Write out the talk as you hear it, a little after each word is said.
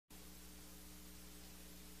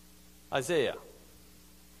Isaiah.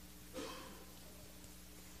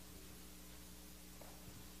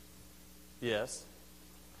 Yes.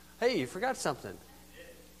 Hey, you forgot something.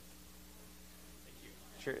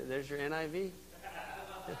 Sure, there's your NIV.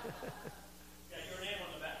 Got your name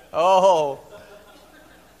on the back. Oh.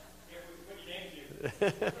 Here, we put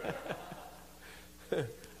your name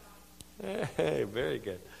to. Hey, very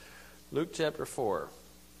good. Luke chapter 4.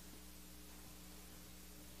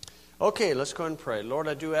 Okay, let's go ahead and pray. Lord,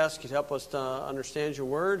 I do ask you to help us to understand your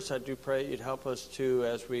words. I do pray you'd help us to,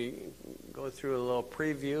 as we go through a little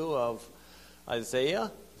preview of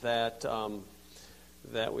Isaiah, that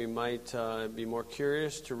we might be more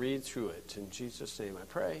curious to read through it. In Jesus' name I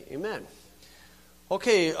pray. Amen.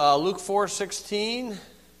 Okay, Luke 4:16,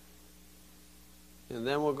 and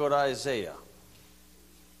then we'll go to Isaiah.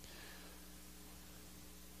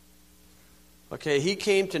 Okay, he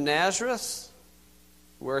came to Nazareth,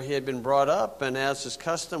 where he had been brought up, and as his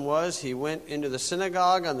custom was, he went into the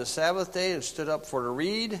synagogue on the Sabbath day and stood up for to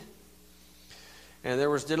read. And there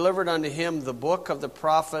was delivered unto him the book of the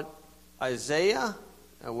prophet Isaiah.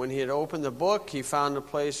 And when he had opened the book, he found a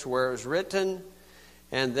place where it was written,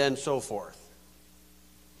 and then so forth.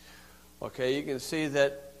 Okay, you can see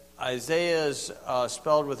that Isaiah is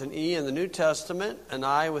spelled with an E in the New Testament, an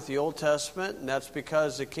I with the Old Testament, and that's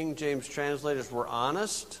because the King James translators were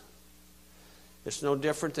honest. It's no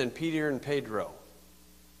different than Peter and Pedro,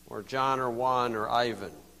 or John or Juan or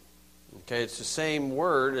Ivan. Okay, it's the same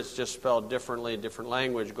word, it's just spelled differently, different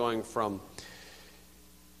language, going from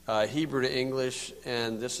Hebrew to English,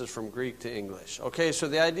 and this is from Greek to English. Okay, so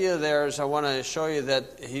the idea there is I want to show you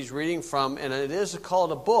that he's reading from, and it is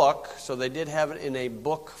called a book, so they did have it in a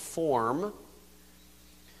book form.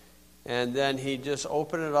 And then he just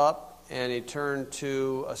opened it up, and he turned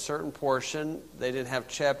to a certain portion. They didn't have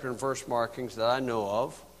chapter and verse markings that I know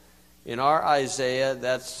of. In our Isaiah,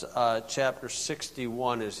 that's chapter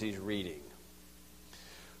 61 as he's reading.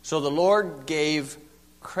 So the Lord gave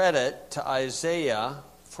credit to Isaiah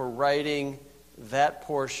for writing that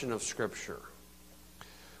portion of Scripture.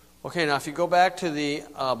 Okay, now if you go back to the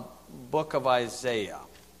book of Isaiah.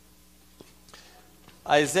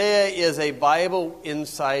 Isaiah is a Bible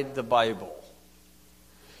inside the Bible.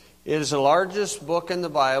 It is the largest book in the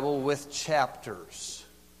Bible with chapters.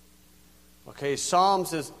 Okay,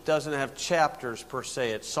 Psalms doesn't have chapters per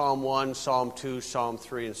se. It's Psalm 1, Psalm 2, Psalm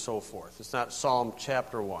 3, and so forth. It's not Psalm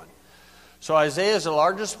chapter 1. So Isaiah is the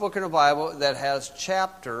largest book in the Bible that has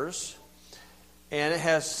chapters, and it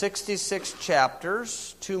has 66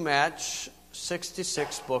 chapters to match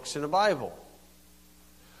 66 books in the Bible.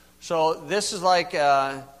 So this is like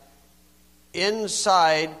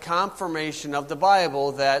inside confirmation of the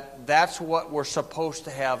Bible that that's what we're supposed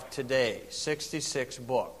to have today, 66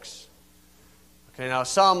 books. Okay, now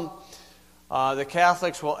the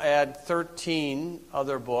Catholics will add 13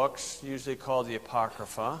 other books, usually called the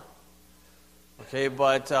Apocrypha. Okay,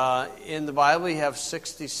 but in the Bible you have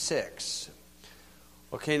 66.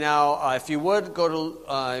 Okay, now if you would go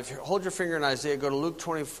to, if you hold your finger in Isaiah, go to Luke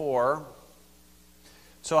 24.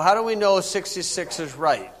 So how do we know 66 is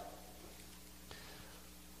right?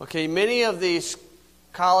 Okay, many of these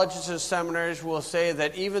colleges and seminaries will say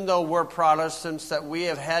that even though we're Protestants, that we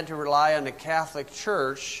have had to rely on the Catholic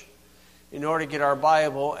Church in order to get our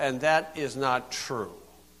Bible, and that is not true.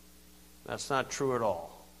 That's not true at all.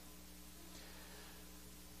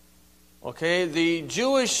 Okay, the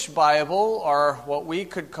Jewish Bible, or what we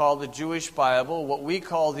could call the Jewish Bible, what we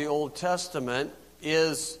call the Old Testament,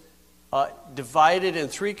 is divided in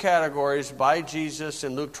three categories by Jesus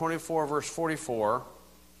in Luke 24, verse 44.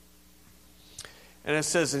 And it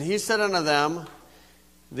says, "And he said unto them,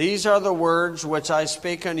 These are the words which I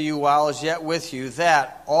spake unto you while I was yet with you,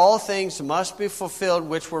 that all things must be fulfilled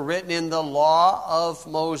which were written in the law of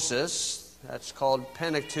Moses." That's called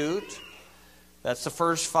Pentateuch. That's the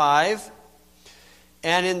first 5.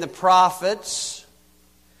 "And in the prophets,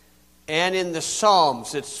 and in the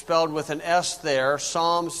Psalms." It's spelled with an S there.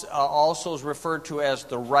 Psalms also is referred to as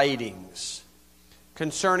the writings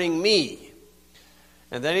concerning me.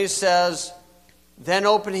 And then he says, "Then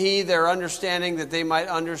opened he their understanding that they might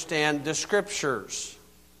understand the Scriptures."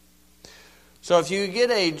 So if you get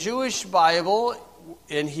a Jewish Bible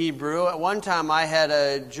in Hebrew, at one time I had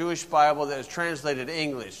a Jewish Bible that was translated to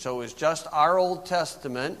English. So it was just our Old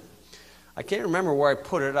Testament. I can't remember where I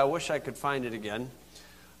put it. I wish I could find it again.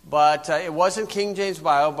 But it wasn't King James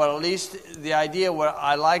Bible, but at least the idea, what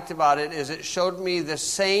I liked about it, is it showed me the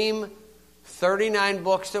same 39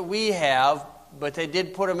 books that we have, but they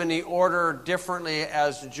did put them in the order differently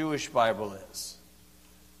as the Jewish Bible is.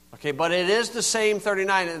 Okay, but it is the same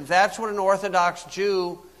 39. And that's what an Orthodox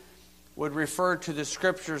Jew would refer to the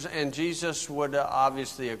Scriptures, and Jesus would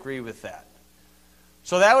obviously agree with that.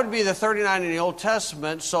 So that would be the 39 in the Old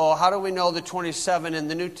Testament. So how do we know the 27 in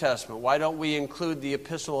the New Testament? Why don't we include the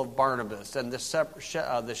Epistle of Barnabas and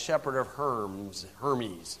the Shepherd of Hermes?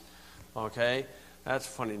 Okay, that's a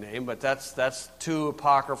funny name, but that's two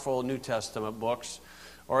apocryphal New Testament books.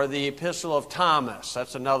 Or the Epistle of Thomas.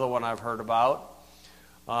 That's another one I've heard about.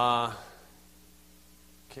 Can't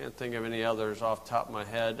think of any others off the top of my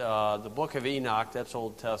head. The Book of Enoch, that's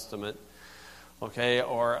Old Testament. Okay,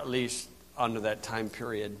 or at least under that time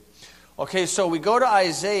period. Okay, so we go to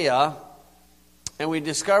Isaiah, and we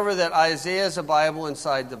discover that Isaiah is a Bible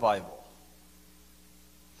inside the Bible.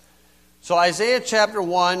 So Isaiah chapter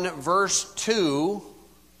 1, verse 2,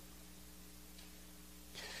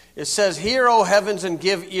 it says, "Hear, O heavens, and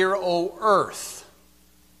give ear, O earth."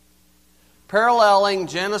 Paralleling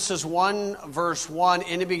Genesis 1, verse 1,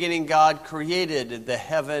 in the beginning God created the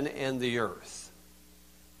heaven and the earth.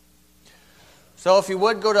 So if you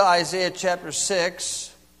would go to Isaiah chapter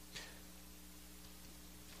 6.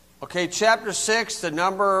 Okay, chapter 6, the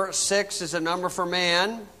number 6 is a number for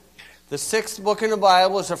man. The sixth book in the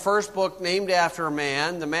Bible is the first book named after a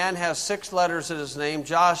man. The man has 6 letters in his name,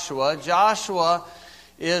 Joshua. Joshua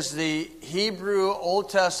is the Hebrew Old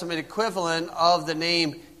Testament equivalent of the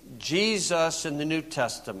name Jesus in the New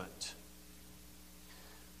Testament.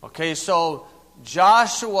 Okay, so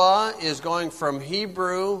Joshua is going from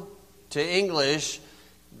Hebrew to English.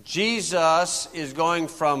 Jesus is going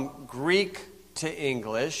from Greek to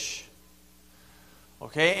English.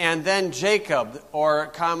 Okay, and then Jacob, or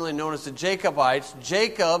commonly known as the Jacobites.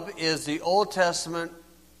 Jacob is the Old Testament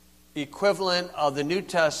equivalent of the New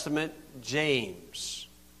Testament James.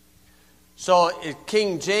 So in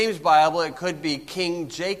King James Bible, it could be King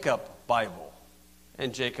Jacob Bible.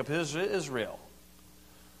 And Jacob is Israel.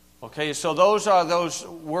 Okay, so those are those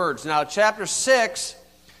words. Now chapter 6,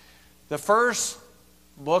 the first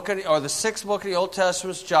book, or the sixth book of the Old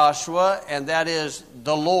Testament is Joshua, and that is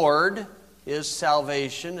the Lord is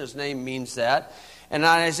salvation. His name means that. And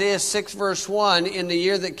on Isaiah 6 verse 1, in the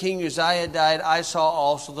year that King Uzziah died, I saw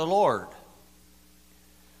also the Lord.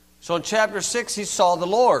 So in chapter 6, he saw the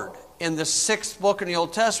Lord. In the sixth book in the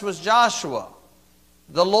Old Testament is Joshua,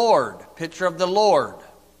 the Lord, picture of the Lord.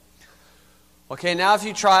 Okay, now if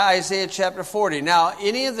you try Isaiah chapter 40. Now,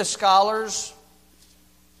 any of the scholars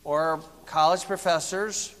or college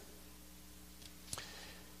professors,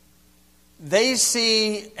 they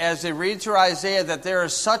see, as they read through Isaiah, that there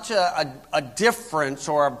is such a difference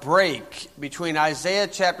or a break between Isaiah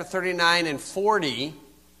chapter 39 and 40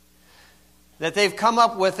 that they've come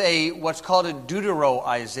up with what's called a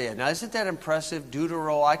Deutero-Isaiah. Now, isn't that impressive?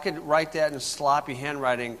 Deutero, I could write that in sloppy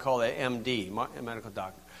handwriting and call that MD, medical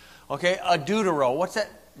doctor. Okay, a Deutero. What's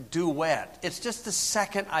that? Duet. It's just the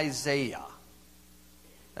second Isaiah.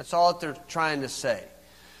 That's all that they're trying to say.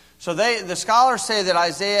 So the scholars say that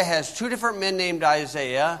Isaiah has 2 different men named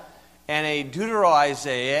Isaiah and a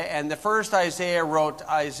Deutero-Isaiah, and the first Isaiah wrote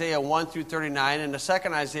Isaiah 1 through 39, and the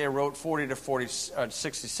second Isaiah wrote 40 to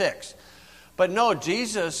 66. But no,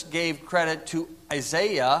 Jesus gave credit to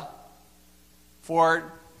Isaiah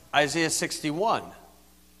for Isaiah 61.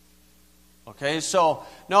 Okay, so,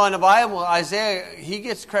 no, in the Bible, Isaiah, he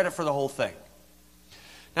gets credit for the whole thing.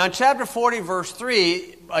 Now, in chapter 40, verse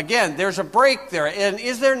 3, again, there's a break there. And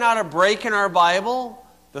is there not a break in our Bible?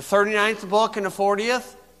 The 39th book and the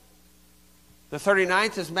 40th? The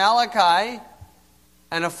 39th is Malachi,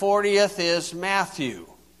 and the 40th is Matthew.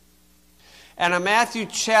 And in Matthew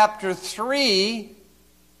chapter 3,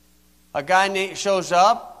 a guy shows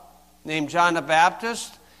up named John the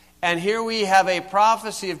Baptist. And here we have a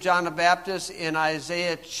prophecy of John the Baptist in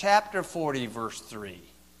Isaiah chapter 40, verse 3.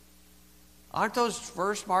 Aren't those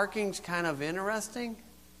verse markings kind of interesting?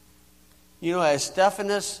 You know, as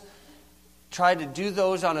Stephanus tried to do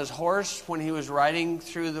those on his horse when he was riding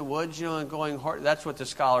through the woods, you know, and going, that's what the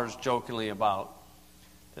scholars jokingly about.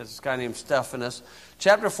 There's this guy named Stephanus.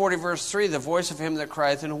 Chapter 40, verse 3, the voice of him that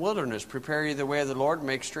crieth in the wilderness, prepare ye the way of the Lord,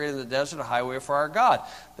 make straight in the desert a highway for our God.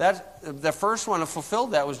 The first one that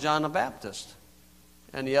fulfilled that was John the Baptist.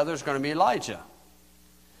 And the other is going to be Elijah.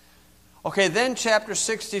 Okay, then chapter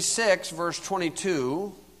 66, verse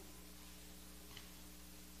 22.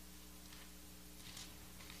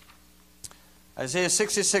 Isaiah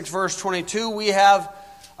 66, verse 22, we have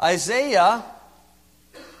Isaiah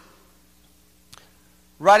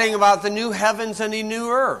writing about the new heavens and the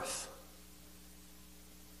new earth.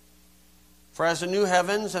 For as the new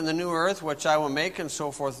heavens and the new earth, which I will make, and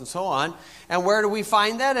so forth and so on. And where do we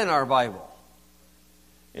find that in our Bible?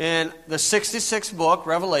 In the 66th book,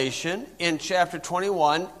 Revelation, in chapter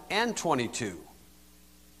 21 and 22.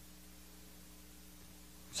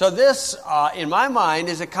 So this, in my mind,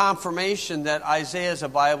 is a confirmation that Isaiah is a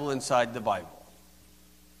Bible inside the Bible.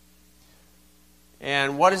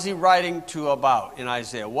 And what is he writing to about in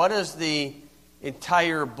Isaiah? What is the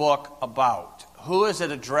entire book about? Who is it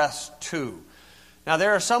addressed to? Now,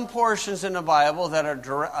 there are some portions in the Bible that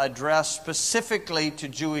are addressed specifically to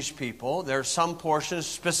Jewish people. There are some portions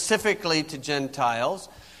specifically to Gentiles.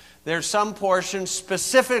 There are some portions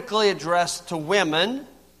specifically addressed to women.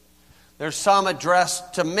 There's some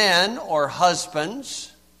addressed to men or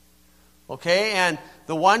husbands. Okay, and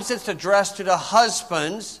the ones that's addressed to the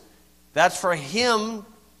husbands, that's for him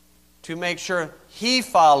to make sure he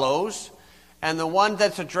follows. And the one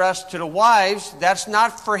that's addressed to the wives, that's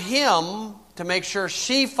not for him to make sure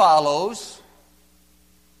she follows.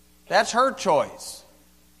 That's her choice.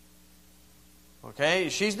 Okay,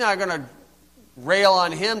 she's not going to rail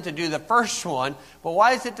on him to do the first one. But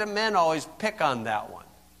why is it the men always pick on that one?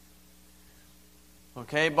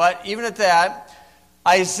 Okay, but even at that,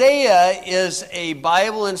 Isaiah is a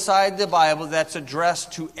Bible inside the Bible that's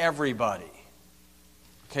addressed to everybody.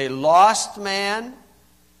 Okay, lost man,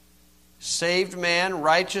 saved man,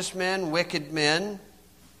 righteous men, wicked men.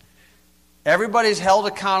 Everybody's held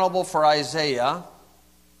accountable for Isaiah.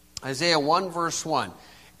 Isaiah 1 verse 1.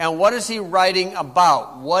 And what is he writing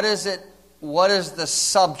about? What is it? What is the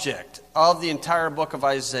subject of the entire book of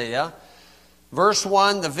Isaiah? Verse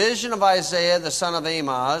 1, the vision of Isaiah, the son of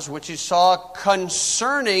Amoz, which he saw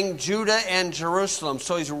concerning Judah and Jerusalem.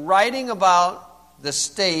 So he's writing about the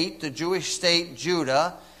state, the Jewish state,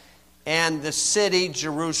 Judah, and the city,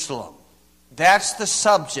 Jerusalem. That's the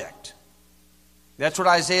subject. That's what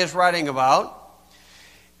Isaiah is writing about.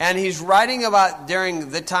 And he's writing about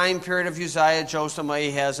during the time period of Uzziah, Jotham,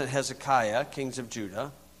 Ahaz, and Hezekiah, kings of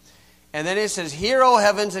Judah. And then it says, hear, O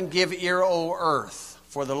heavens, and give ear, O earth.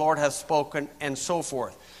 For the Lord hath spoken, and so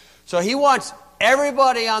forth. So he wants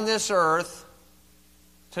everybody on this earth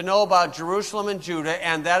to know about Jerusalem and Judah,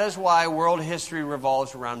 and that is why world history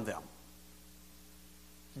revolves around them.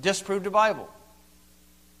 Disprove the Bible.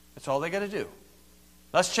 That's all they got to do.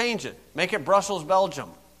 Let's change it. Make it Brussels, Belgium.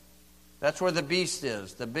 That's where the beast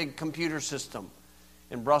is, the big computer system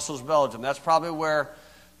in Brussels, Belgium. That's probably where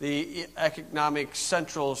the economic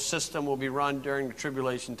central system will be run during the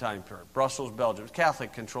tribulation time period. Brussels, Belgium. It's a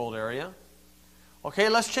Catholic-controlled area. Okay,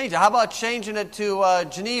 let's change it. How about changing it to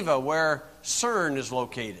Geneva, where CERN is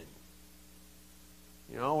located?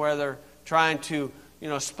 You know, where they're trying to,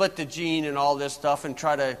 split the gene and all this stuff and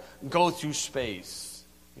try to go through space.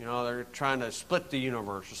 They're trying to split the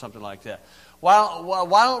universe or something like that.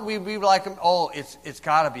 Why don't we be like them? Oh, it's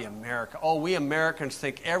got to be America. Oh, we Americans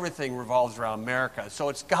think everything revolves around America, so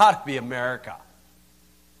it's got to be America.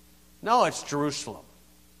 No, it's Jerusalem.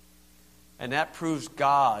 And that proves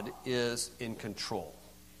God is in control.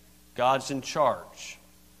 God's in charge.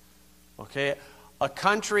 Okay? A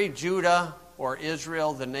country, Judah or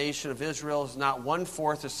Israel, the nation of Israel, is not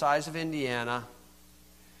 1/4 the size of Indiana,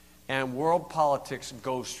 and world politics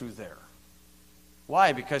goes through there.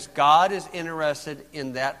 Why? Because God is interested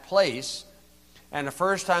in that place. And the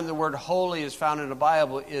first time the word holy is found in the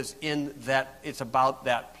Bible is in that, it's about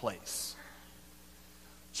that place.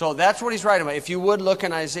 So that's what he's writing about. If you would look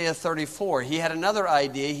in Isaiah 34, he had another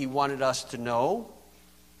idea he wanted us to know.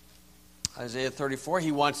 Isaiah 34,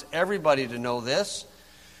 he wants everybody to know this.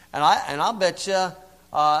 And I'll bet you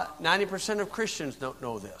 90% of Christians don't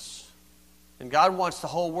know this. And God wants the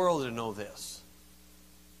whole world to know this.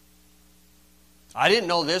 I didn't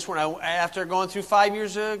know this after going through 5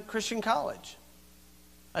 years of Christian college.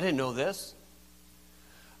 I didn't know this.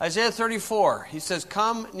 Isaiah 34, he says,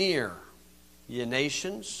 come near, ye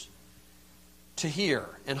nations, to hear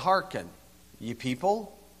and hearken, ye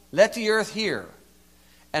people. Let the earth hear,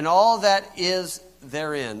 and all that is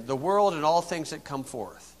therein, the world and all things that come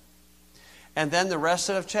forth. And then the rest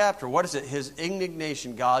of the chapter, what is it? His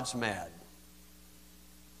indignation, God's mad.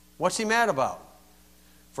 What's he mad about?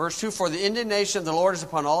 Verse 2, for the indignation of the Lord is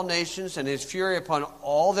upon all nations, and his fury upon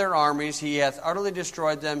all their armies. He hath utterly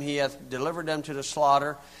destroyed them. He hath delivered them to the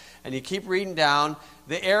slaughter. And you keep reading down.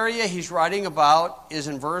 The area he's writing about is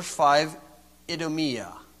in verse 5,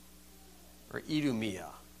 Idumea. Or Idumea.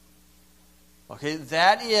 Okay,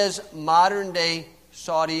 that is modern-day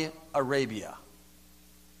Saudi Arabia.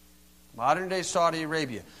 Modern-day Saudi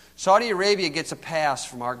Arabia. Saudi Arabia gets a pass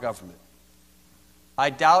from our government.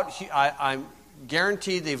 I'm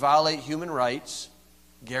guaranteed they violate human rights.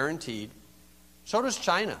 Guaranteed. So does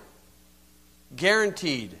China.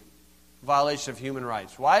 Guaranteed violation of human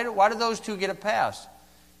rights. Why do those two get a pass?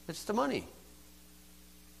 It's the money.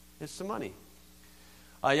 It's the money.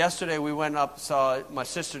 Yesterday we went up, saw my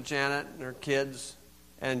sister Janet and her kids,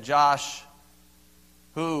 and Josh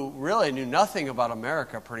who really knew nothing about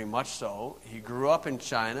America, pretty much so. He grew up in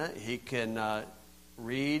China. He can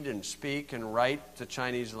read and speak and write the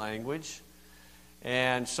Chinese language.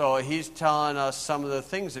 And so he's telling us some of the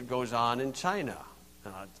things that goes on in China.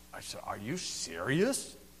 And I said, are you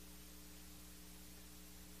serious?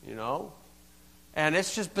 You know? And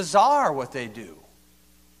it's just bizarre what they do.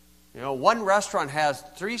 You know, one restaurant has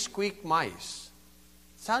 3 squeak mice.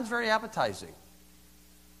 Sounds very appetizing.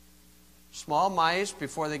 Small mice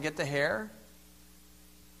before they get the hair.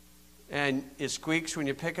 And it squeaks when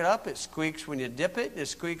you pick it up, it squeaks when you dip it, and it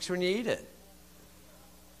squeaks when you eat it.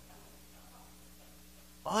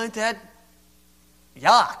 Isn't that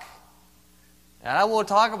yuck? And I won't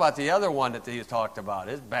talk about the other one that he talked about.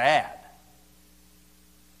 It's bad.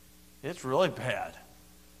 It's really bad.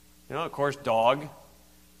 You know, of course, dog.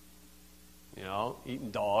 You know,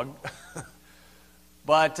 eating dog.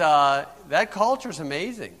 But that culture is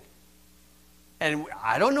amazing. And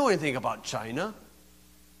I don't know anything about China.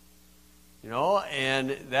 You know,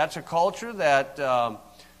 and that's a culture that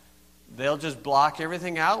they'll just block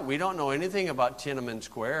everything out. We don't know anything about Tiananmen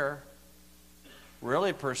Square,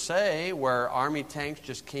 really, per se, where army tanks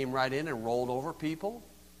just came right in and rolled over people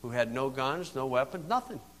who had no guns, no weapons,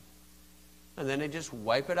 nothing. And then they just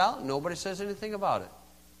wipe it out and nobody says anything about it.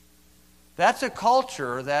 That's a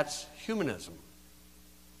culture that's humanism.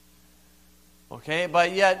 Okay,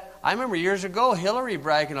 but yet, I remember years ago, Hillary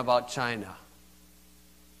bragging about China.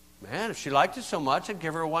 Man, if she liked it so much, I'd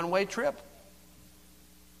give her a one-way trip.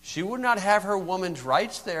 She would not have her woman's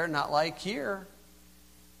rights there, not like here.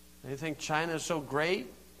 They think China is so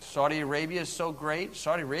great. Saudi Arabia is so great.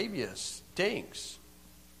 Saudi Arabia stinks.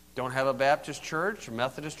 Don't have a Baptist church, a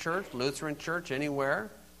Methodist church, Lutheran church, anywhere.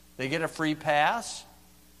 They get a free pass.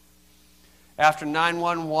 After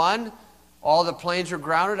 9/11, all the planes were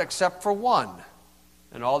grounded except for one.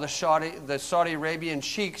 And all the Saudi Arabian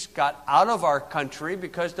sheiks got out of our country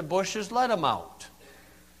because the Bushes let them out.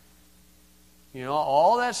 You know,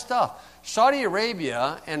 all that stuff. Saudi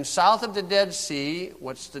Arabia and south of the Dead Sea,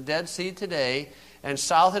 what's the Dead Sea today, and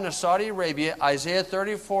south into Saudi Arabia, Isaiah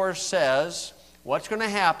 34 says, what's going to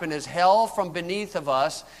happen is hell from beneath of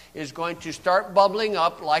us is going to start bubbling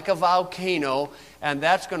up like a volcano, and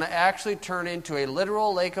that's going to actually turn into a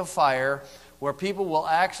literal lake of fire where people will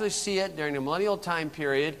actually see it during the millennial time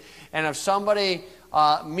period. And if somebody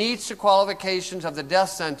meets the qualifications of the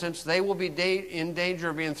death sentence, they will be in danger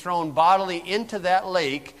of being thrown bodily into that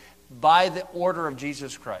lake by the order of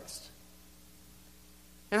Jesus Christ.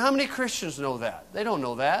 And how many Christians know that? They don't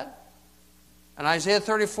know that. In Isaiah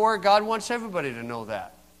 34, God wants everybody to know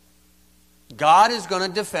that. God is going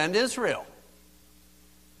to defend Israel.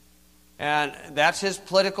 And that's his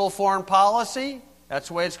political foreign policy. That's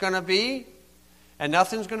the way it's going to be. And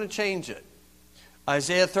nothing's going to change it.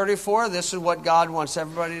 Isaiah 34, this is what God wants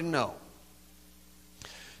everybody to know.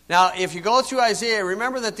 Now, if you go through Isaiah,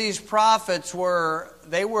 remember that these prophets were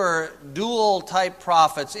dual type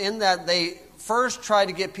prophets in that they first tried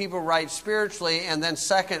to get people right spiritually and then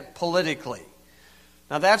second politically.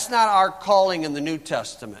 Now, that's not our calling in the New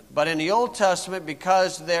Testament. But in the Old Testament,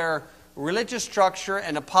 because their religious structure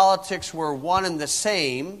and the politics were one and the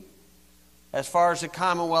same, as far as the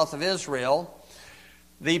Commonwealth of Israel,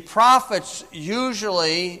 the prophets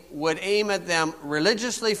usually would aim at them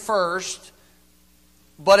religiously first,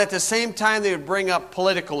 but at the same time they would bring up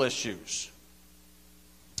political issues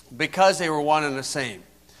because they were one and the same.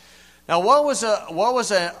 Now, what was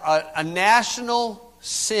a national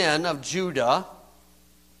sin of Judah?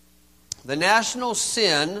 The national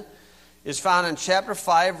sin is found in chapter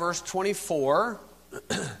 5, verse 24.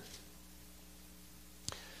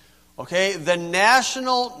 Okay, the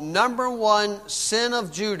national number one sin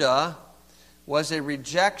of Judah was a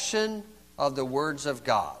rejection of the words of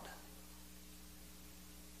God.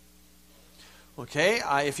 Okay,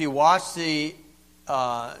 if you watched the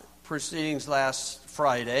proceedings last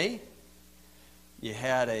Friday, you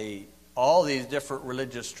had all these different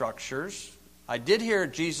religious structures. I did hear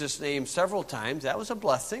Jesus' name several times. That was a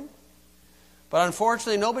blessing. But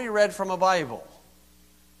unfortunately, nobody read from a Bible.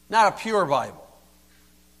 Not a pure Bible.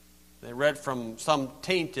 They read from some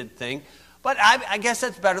tainted thing. But I guess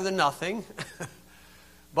that's better than nothing.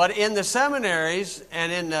 But in the seminaries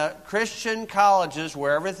and in the Christian colleges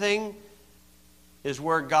where everything is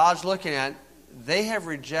where God's looking at, they have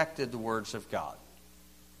rejected the words of God.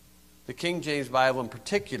 The King James Bible in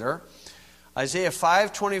particular. Isaiah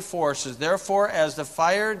 5:24 says, "Therefore as the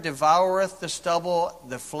fire devoureth the stubble,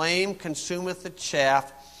 the flame consumeth the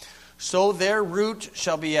chaff, so their root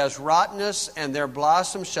shall be as rottenness, and their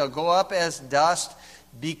blossom shall go up as dust,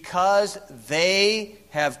 because they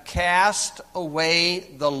have cast away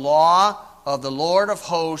the law of the Lord of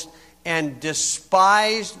hosts and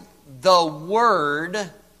despised the word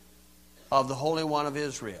of the Holy One of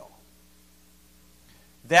Israel.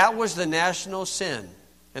 That was the national sin.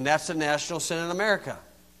 And that's the national sin in America.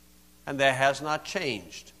 And that has not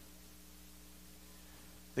changed.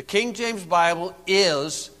 The King James Bible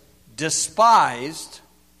is despised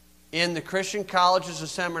in the Christian colleges and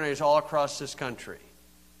seminaries all across this country.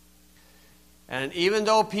 And even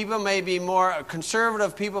though people may be more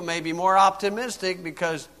conservative, people may be more optimistic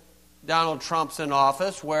because Donald Trump's in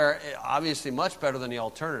office, where obviously much better than the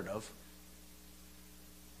alternative.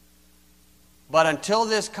 But until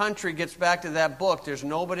this country gets back to that book, there's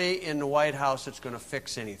nobody in the White House that's going to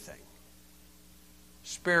fix anything,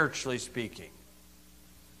 spiritually speaking.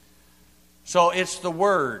 So it's the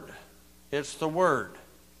Word. It's the Word.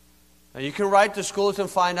 Now you can write to schools and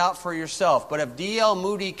find out for yourself. But if D.L.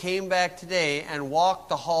 Moody came back today and walked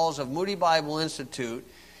the halls of Moody Bible Institute,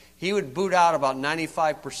 he would boot out about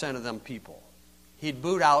 95% of them people. He'd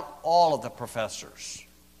boot out all of the professors.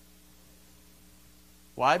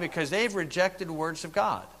 Why? Because they've rejected the words of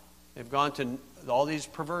God. They've gone to all these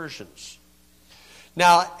perversions.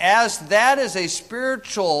 Now, as that is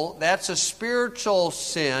that's a spiritual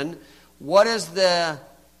sin, what is the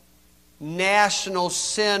national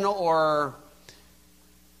sin or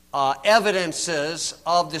evidences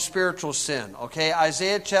of the spiritual sin? Okay,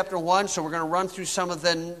 Isaiah chapter 1, so we're going to run through some of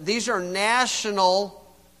them. These are national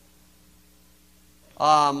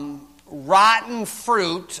rotten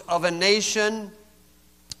fruit of a nation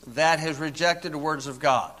that has rejected the words of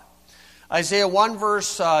God. Isaiah 1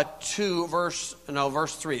 verse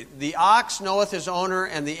 3. The ox knoweth his owner,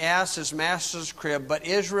 and the ass his master's crib, but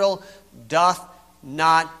Israel doth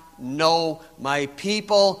not know, my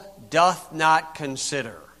people doth not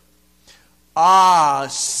consider. Ah,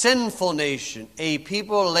 sinful nation, a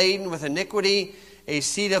people laden with iniquity, a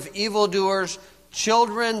seed of evildoers,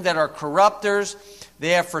 children that are corrupters. They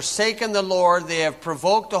have forsaken the Lord. They have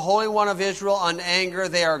provoked the Holy One of Israel unto anger.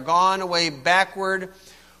 They are gone away backward.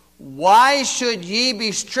 Why should ye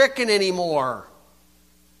be stricken any more?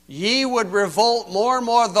 Ye would revolt more and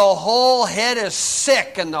more. The whole head is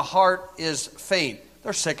sick and the heart is faint.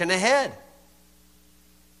 They're sick in the head.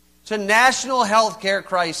 It's a national health care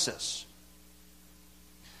crisis.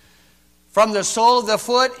 From the sole of the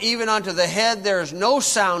foot even unto the head there is no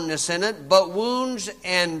soundness in it, but wounds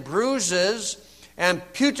and bruises and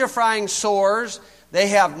putrefying sores. They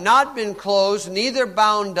have not been closed, neither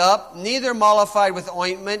bound up, neither mollified with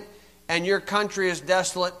ointment, and your country is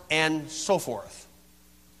desolate, and so forth.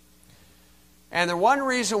 And the one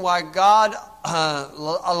reason why God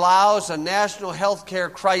allows a national health care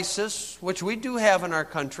crisis, which we do have in our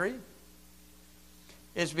country,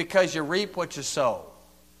 is because you reap what you sow.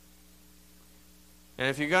 And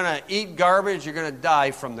if you're going to eat garbage, you're going to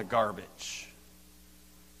die from the garbage.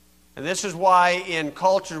 And this is why in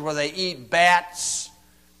cultures where they eat bats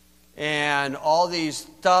and all these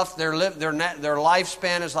stuff, their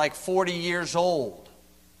lifespan is like 40 years old.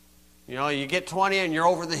 You know, you get 20 and you're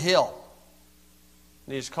over the hill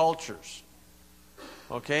in these cultures.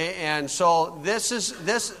 Okay, and so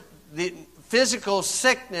the physical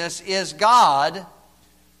sickness is God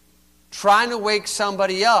trying to wake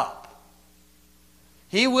somebody up.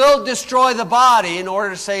 He will destroy the body in order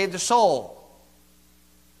to save the soul.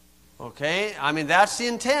 Okay? I mean, that's the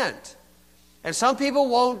intent. And some people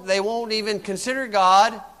won't even consider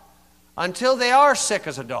God until they are sick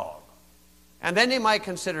as a dog. And then they might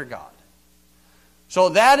consider God. So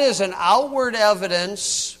that is an outward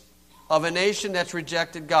evidence of a nation that's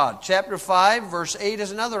rejected God. Chapter 5, verse 8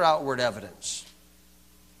 is another outward evidence.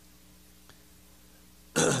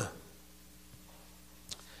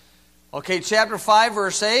 Okay, chapter 5,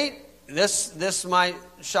 verse 8. This might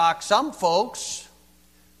shock some folks.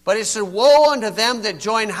 But it said, woe unto them that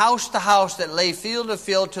join house to house, that lay field to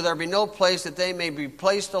field, till there be no place, that they may be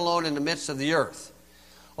placed alone in the midst of the earth.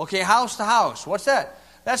 Okay, house to house. What's that?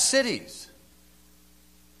 That's cities.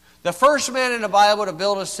 The first man in the Bible to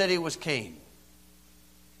build a city was Cain.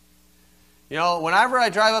 You know, whenever I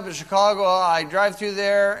drive up to Chicago, I drive through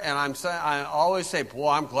there, and I always say, boy,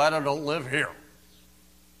 I'm glad I don't live here.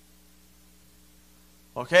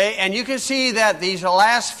 Okay, and you can see that these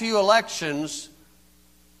last few elections,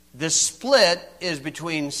 the split is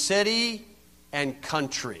between city and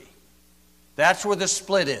country. That's where the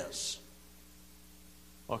split is.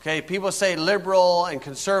 Okay, people say liberal and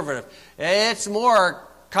conservative. It's more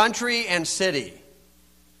country and city.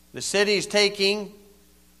 The city's taking,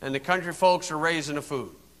 and the country folks are raising the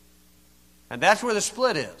food. And that's where the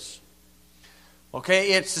split is.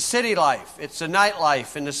 Okay, it's the city life. It's the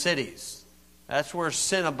nightlife in the cities. That's where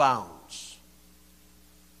sin abounds.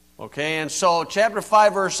 Okay, and so chapter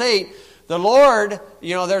 5, verse 8, the Lord,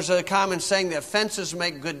 there's a common saying that fences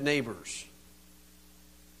make good neighbors.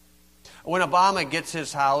 When Obama gets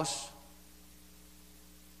his house,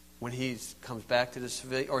 when he comes back to the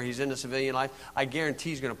civilian, or he's in the civilian life, I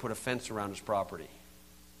guarantee he's going to put a fence around his property.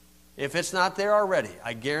 If it's not there already,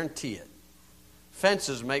 I guarantee it.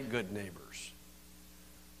 Fences make good neighbors.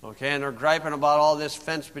 Okay, and they're griping about all this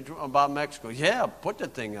fence about Mexico. Yeah, put the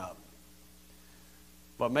thing up.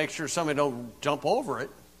 But make sure somebody don't jump over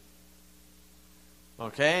it.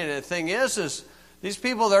 Okay, and the thing is these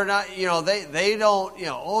people, they're not, they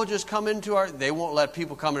don't, just come into they won't let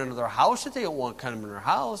people come into their house if they don't want to come into their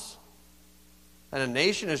house. And a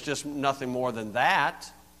nation is just nothing more than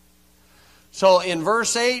that. So in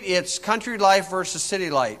verse 8, it's country life versus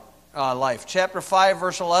city life. Chapter 5,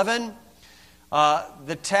 verse 11,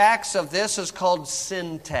 the tax of this is called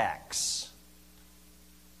sin tax.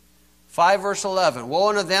 5 verse 11, woe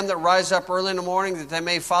unto them that rise up early in the morning, that they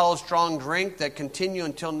may follow strong drink, that continue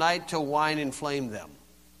until night, till wine inflame them.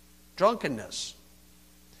 Drunkenness.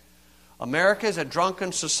 America is a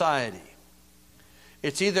drunken society.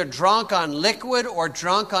 It's either drunk on liquid or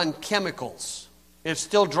drunk on chemicals. It's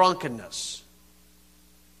still drunkenness.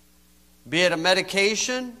 Be it a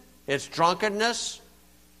medication, it's drunkenness.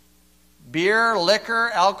 Beer, liquor,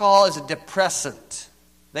 alcohol is a depressant.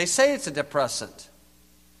 They say it's a depressant.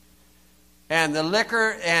 And the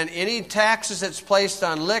liquor and any taxes that's placed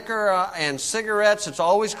on liquor and cigarettes, it's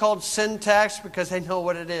always called sin tax because they know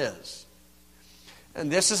what it is.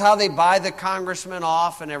 And this is how they buy the congressman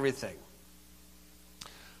off and everything.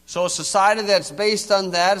 So a society that's based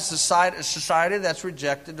on that is a society that's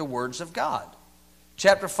rejected the words of God.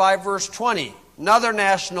 Chapter 5, verse 20, another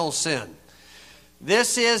national sin.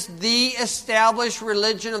 This is the established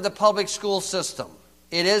religion of the public school system.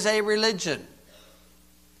 It is a religion.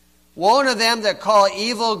 Woe unto them that call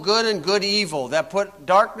evil good and good evil, that put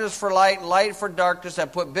darkness for light and light for darkness,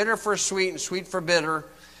 that put bitter for sweet and sweet for bitter.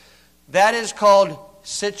 That is called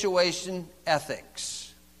situation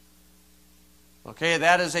ethics. Okay,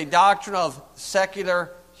 that is a doctrine of secular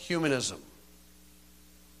humanism.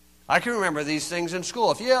 I can remember these things in school.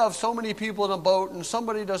 If you have so many people in a boat and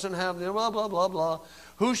somebody doesn't have the blah, blah, blah, blah,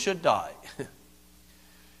 who should die?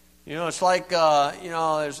 It's like,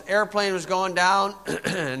 there's airplane was going down,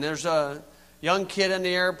 and there's a young kid in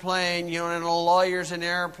the airplane, and a lawyer's in the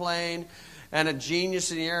airplane, and a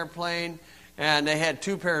genius in the airplane, and they had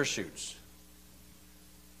 2 parachutes.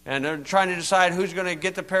 And they're trying to decide who's going to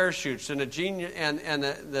get the parachutes. And the genius and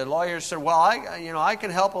the lawyer said, well, I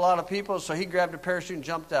can help a lot of people, so he grabbed a parachute and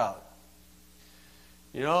jumped out.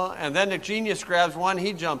 And then the genius grabs one,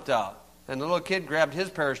 he jumped out. And the little kid grabbed his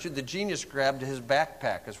parachute. The genius grabbed his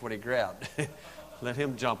backpack, is what he grabbed. Let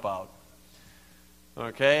him jump out.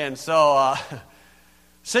 Okay, and so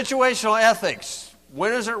situational ethics.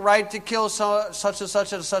 When is it right to kill such and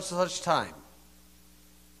such at such and such time?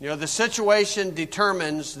 The situation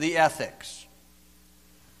determines the ethics.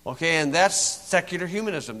 Okay, and that's secular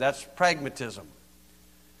humanism. That's pragmatism.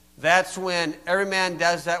 That's when every man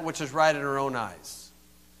does that which is right in our own eyes.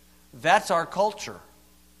 That's our culture.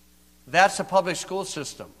 That's the public school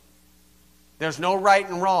system. There's no right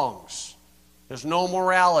and wrongs. There's no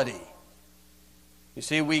morality. You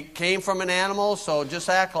see, we came from an animal, so just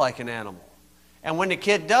act like an animal. And when the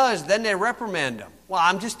kid does, then they reprimand him. Well,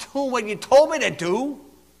 I'm just doing what you told me to do.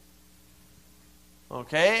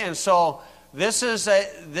 Okay, and so this is a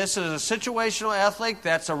situational ethic.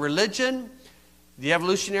 That's a religion. The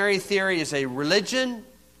evolutionary theory is a religion.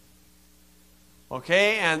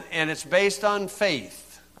 Okay, and it's based on faith.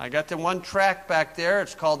 I got the one track back there.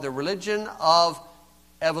 It's called The Religion of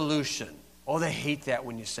Evolution. Oh, they hate that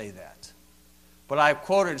when you say that. But I've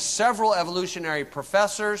quoted several evolutionary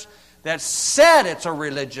professors that said it's a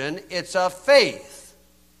religion, it's a faith.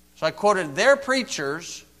 So I quoted their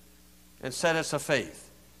preachers and said it's a faith.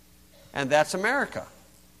 And that's America.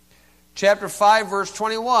 Chapter 5, verse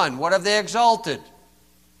 21. What have they exalted?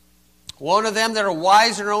 One of them that are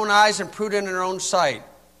wise in their own eyes and prudent in their own sight.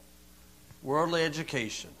 Worldly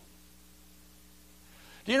education.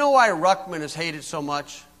 Do you know why Ruckman is hated so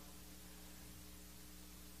much?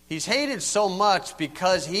 He's hated so much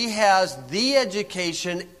because he has the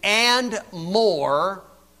education and more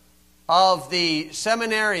of the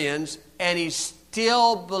seminarians, and he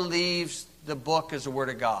still believes the book is the Word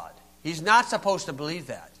of God. He's not supposed to believe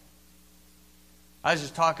that. I was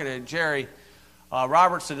just talking to Jerry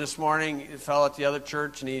Robertson this morning, a fellow at the other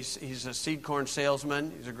church, and he's a seed corn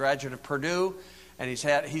salesman. He's a graduate of Purdue, and he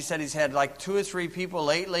said he's had like 2 or 3 people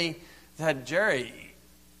lately that said, Jerry,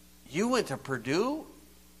 you went to Purdue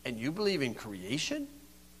and you believe in creation?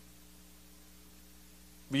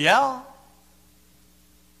 Yeah.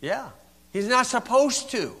 Yeah. He's not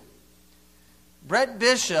supposed to. Brett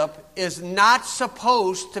Bishop is not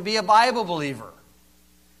supposed to be a Bible believer.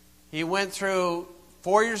 He went through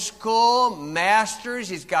 4-year school, master's.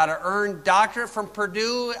 He's got to earn doctorate from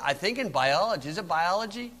Purdue, I think in biology. Is it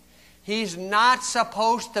biology? He's not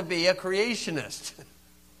supposed to be a creationist.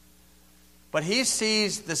 But he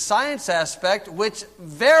sees the science aspect which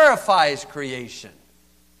verifies creation.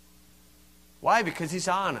 Why? Because he's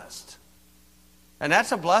honest. And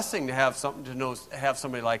that's a blessing to have something to know, have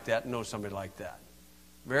somebody like that, know somebody like that.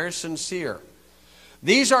 Very sincere.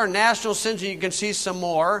 These are national sins, and you can see some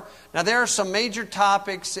more. Now, there are some major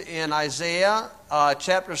topics in Isaiah.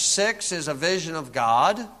 Chapter 6 is a vision of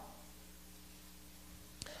God.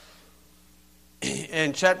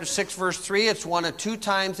 In chapter 6, verse 3, it's one of 2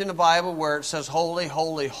 times in the Bible where it says, holy,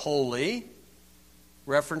 holy, holy.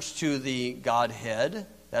 Reference to the Godhead.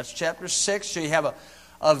 That's chapter 6. So you have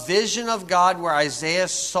a vision of God where Isaiah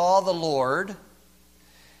saw the Lord.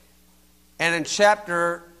 And in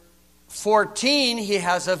chapter 14, he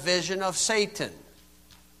has a vision of Satan.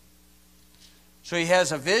 So he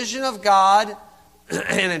has a vision of God,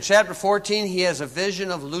 and in chapter 14, he has a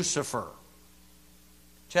vision of Lucifer.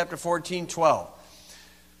 Chapter 14, 12.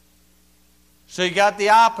 So you got the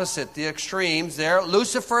opposite, the extremes there.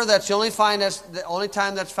 Lucifer, that's the only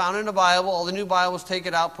time that's found in the Bible. All the new Bibles take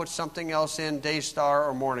it out, put something else in, day star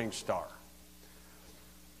or morning star.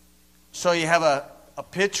 So you have a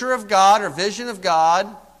picture of God or vision of God,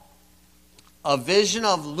 a vision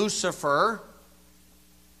of Lucifer.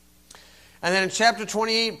 And then in chapter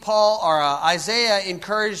 28, Isaiah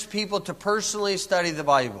encouraged people to personally study the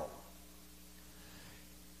Bible.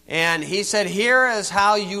 And he said, here is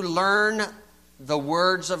how you learn the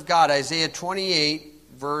words of God. Isaiah 28,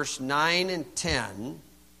 verse 9 and 10.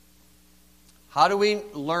 How do we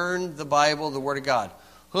learn the Bible, the Word of God?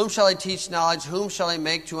 Whom shall I teach knowledge? Whom shall I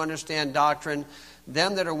make to understand doctrine?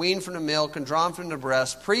 Them that are weaned from the milk and drawn from the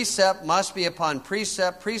breast. Precept must be upon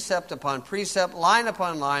precept, precept upon precept, line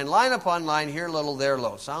upon line, line upon line, here little, there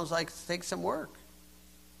little. Sounds like it takes some work.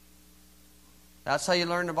 That's how you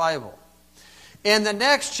learn the Bible. In the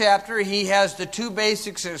next chapter, he has the 2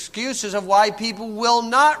 basic excuses of why people will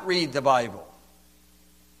not read the Bible.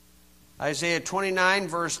 Isaiah 29,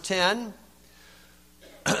 verse 10.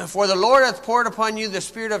 For the Lord hath poured upon you the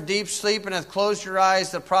spirit of deep sleep, and hath closed your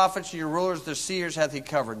eyes. The prophets, your rulers, the seers hath he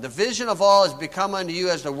covered. The vision of all is become unto you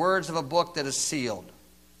as the words of a book that is sealed,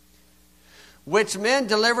 which men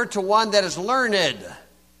deliver to one that is learned,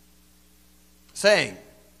 saying.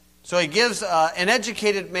 So he gives an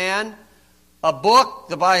educated man a book,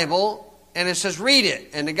 the Bible, and it says, read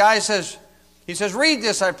it. And the guy says, read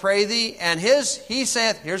this, I pray thee. And he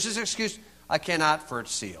saith, here's his excuse, I cannot, for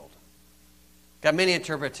it's sealed. Got many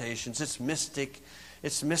interpretations. It's mystic,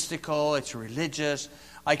 it's mystical, it's religious.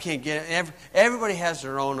 I can't get it. Everybody has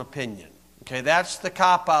their own opinion. Okay, that's the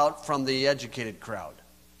cop-out from the educated crowd.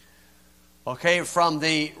 Okay, from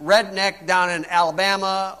the redneck down in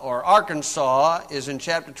Alabama or Arkansas is in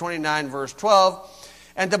chapter 29, verse 12.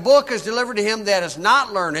 And the book is delivered to him that is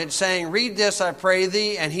not learned, saying, read this, I pray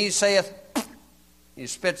thee. And he saith, he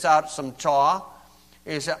spits out some chaw.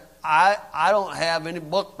 He said, I don't have any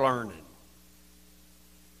book learning.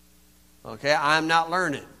 Okay, I'm not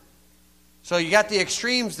learned. So you got the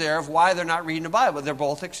extremes there of why they're not reading the Bible. They're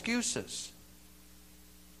both excuses.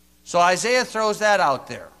 So Isaiah throws that out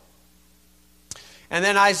there. And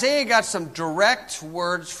then Isaiah got some direct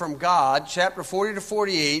words from God, chapter 40 to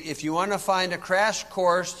 48. If you want to find a crash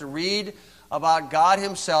course to read about God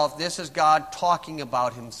himself, this is God talking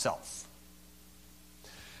about himself.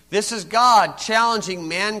 This is God challenging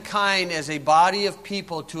mankind as a body of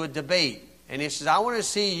people to a debate. And he says, I want to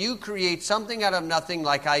see you create something out of nothing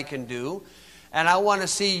like I can do. And I want to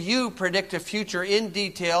see you predict a future in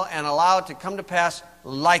detail and allow it to come to pass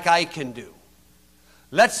like I can do.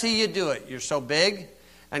 Let's see you do it. You're so big.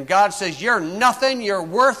 And God says, you're nothing, you're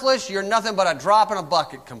worthless, you're nothing but a drop in a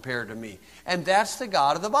bucket compared to me. And that's the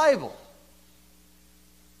God of the Bible.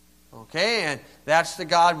 Okay, and that's the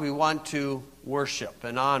God we want to worship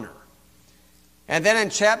and honor. And then in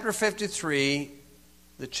chapter 53,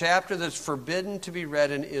 the chapter that's forbidden to be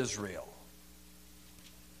read in Israel.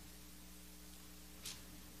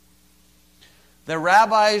 The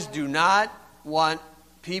rabbis do not want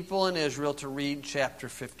people in Israel to read chapter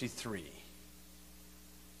 53.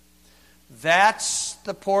 That's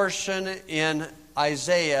the portion in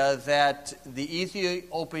Isaiah that the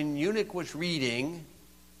Ethiopian eunuch was reading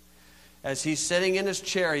as he's sitting in his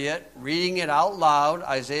chariot, reading it out loud.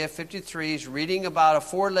 Isaiah 53, he's reading about a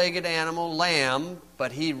four-legged animal, lamb,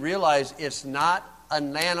 but he realized it's not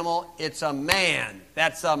an animal. It's a man.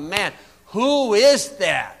 That's a man. Who is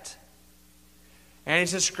that? And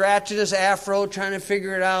he's just scratching his afro, trying to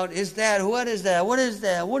figure it out. Is that? What is that? What is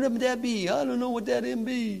that? What would that be? I don't know what that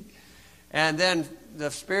be. And then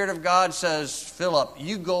the Spirit of God says, Philip,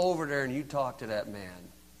 you go over there and you talk to that man.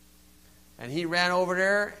 And he ran over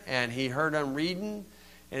there and he heard him reading.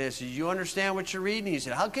 And he said, you understand what you're reading? He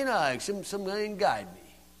said, how can I? Somebody can guide me.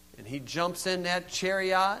 And he jumps in that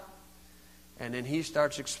chariot. And then he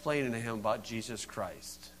starts explaining to him about Jesus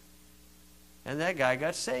Christ. And that guy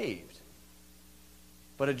got saved.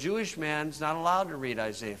 But a Jewish man's not allowed to read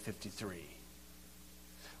Isaiah 53.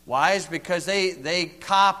 Why? It's because they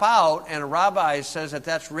cop out, and a rabbi says that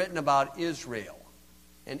that's written about Israel.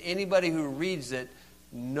 And anybody who reads it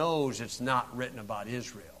knows it's not written about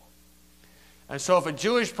Israel. And so if a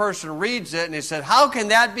Jewish person reads it and he said, how can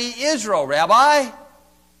that be Israel, Rabbi?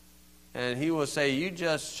 And he will say, you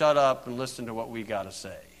just shut up and listen to what we got to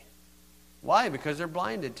say. Why? Because they're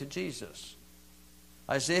blinded to Jesus.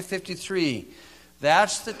 Isaiah 53,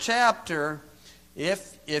 that's the chapter.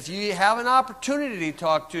 If you have an opportunity to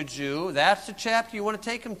talk to a Jew, that's the chapter you want to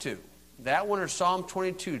take them to. That one or Psalm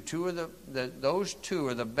 22. Those two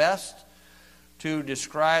are the best to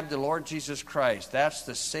describe the Lord Jesus Christ. That's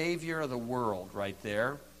the Savior of the world right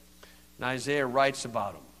there. And Isaiah writes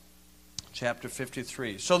about him. Chapter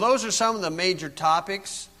 53. So those are some of the major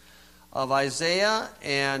topics of Isaiah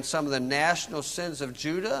and some of the national sins of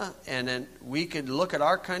Judah. And then we could look at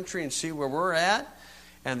our country and see where we're at.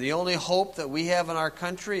 And the only hope that we have in our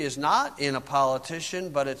country is not in a politician,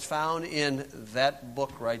 but it's found in that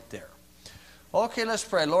book right there. Okay, let's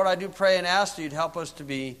pray. Lord, I do pray and ask that you'd help us to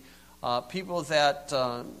be people that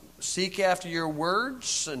seek after your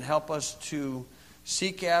words, and help us to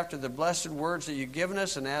seek after the blessed words that you've given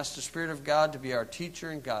us, and ask the Spirit of God to be our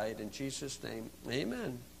teacher and guide. In Jesus' name,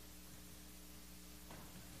 amen.